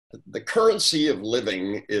The currency of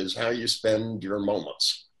living is how you spend your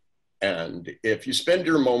moments. And if you spend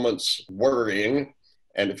your moments worrying,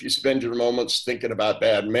 and if you spend your moments thinking about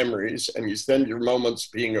bad memories, and you spend your moments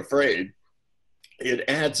being afraid, it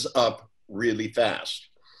adds up really fast.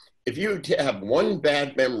 If you have one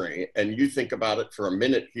bad memory and you think about it for a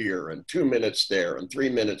minute here and 2 minutes there and 3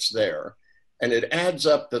 minutes there, and it adds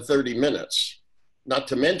up to 30 minutes, not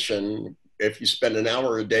to mention if you spend an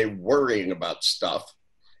hour a day worrying about stuff,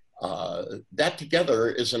 that together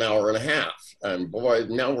is an hour and a half. And boy,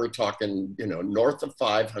 now we're talking, north of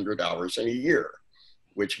 500 hours in a year,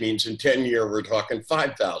 which means in 10 years, we're talking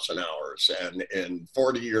 5,000 hours. And in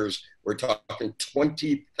 40 years, we're talking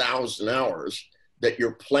 20,000 hours that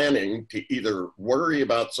you're planning to either worry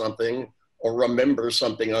about something or remember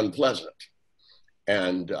something unpleasant.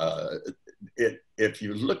 And if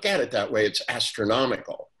you look at it that way, it's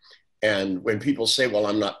astronomical. And when people say, well,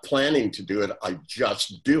 I'm not planning to do it, I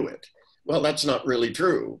just do it. Well, that's not really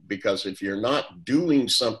true, because if you're not doing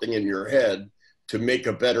something in your head to make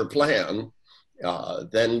a better plan,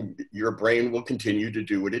 then your brain will continue to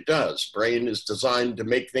do what it does. Brain is designed to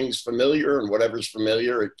make things familiar, and whatever's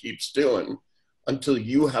familiar, it keeps doing until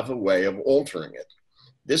you have a way of altering it.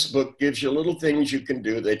 This book gives you little things you can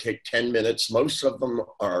do. They take 10 minutes. Most of them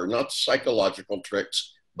are not psychological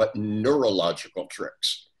tricks, but neurological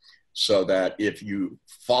tricks, so that if you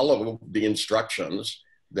follow the instructions,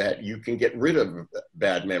 that you can get rid of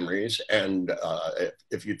bad memories. And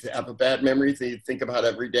if you have a bad memory that you think about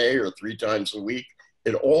every day or 3 times a week,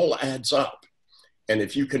 it all adds up. And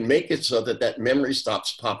if you can make it so that that memory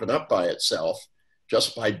stops popping up by itself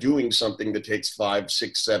just by doing something that takes 5,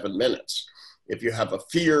 6, 7 minutes. If you have a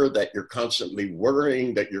fear that you're constantly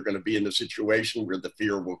worrying that you're going to be in a situation where the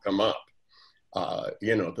fear will come up.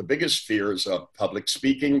 The biggest fear is public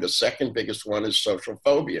speaking. The second biggest one is social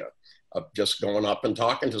phobia, of just going up and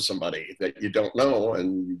talking to somebody that you don't know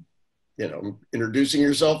and, introducing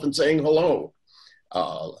yourself and saying hello.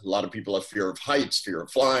 A lot of people have fear of heights, fear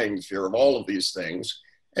of flying, fear of all of these things.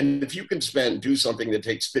 And if you can do something that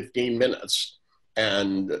takes 15 minutes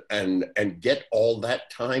and get all that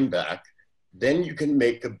time back, then you can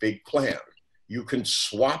make a big plan. You can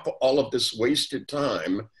swap all of this wasted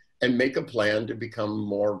time and make a plan to become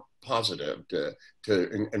more positive.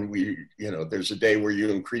 There's a day where you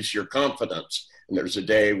increase your confidence, and there's a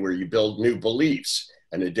day where you build new beliefs,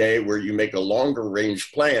 and a day where you make a longer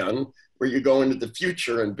range plan where you go into the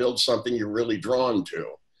future and build something you're really drawn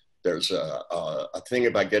to. There's a thing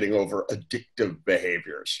about getting over addictive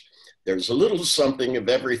behaviors. There's a little something of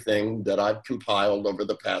everything that I've compiled over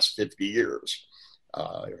the past 50 years.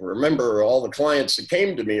 Remember, all the clients that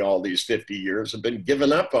came to me all these 50 years have been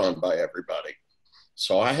given up on by everybody.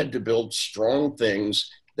 So I had to build strong things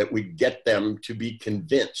that would get them to be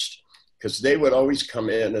convinced, because they would always come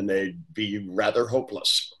in and they'd be rather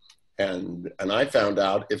hopeless. And I found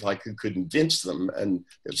out if I could convince them, and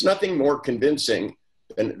there's nothing more convincing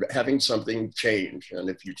than having something change. And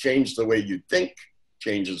if you change the way you think,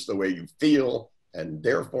 changes the way you feel, and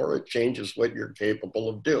therefore it changes what you're capable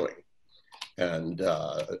of doing. And,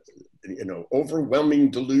 overwhelming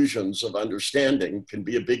delusions of understanding can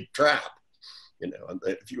be a big trap.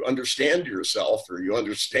 If you understand yourself, or you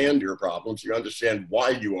understand your problems, you understand why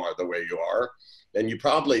you are the way you are, then you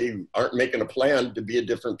probably aren't making a plan to be a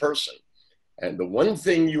different person. And the one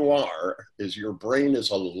thing you are is your brain is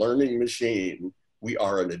a learning machine. We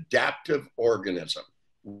are an adaptive organism.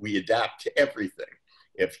 We adapt to everything.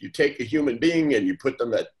 If you take a human being and you put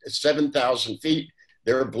them at 7,000 feet,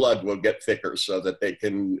 their blood will get thicker so that they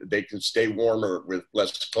can stay warmer with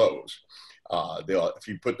less clothes. If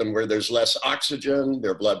you put them where there's less oxygen,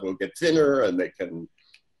 their blood will get thinner, and they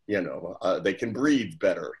can breathe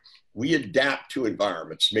better. We adapt to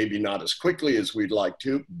environments, maybe not as quickly as we'd like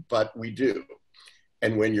to, but we do.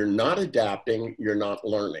 And when you're not adapting, you're not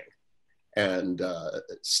learning. And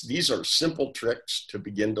these are simple tricks to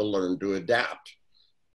begin to learn to adapt.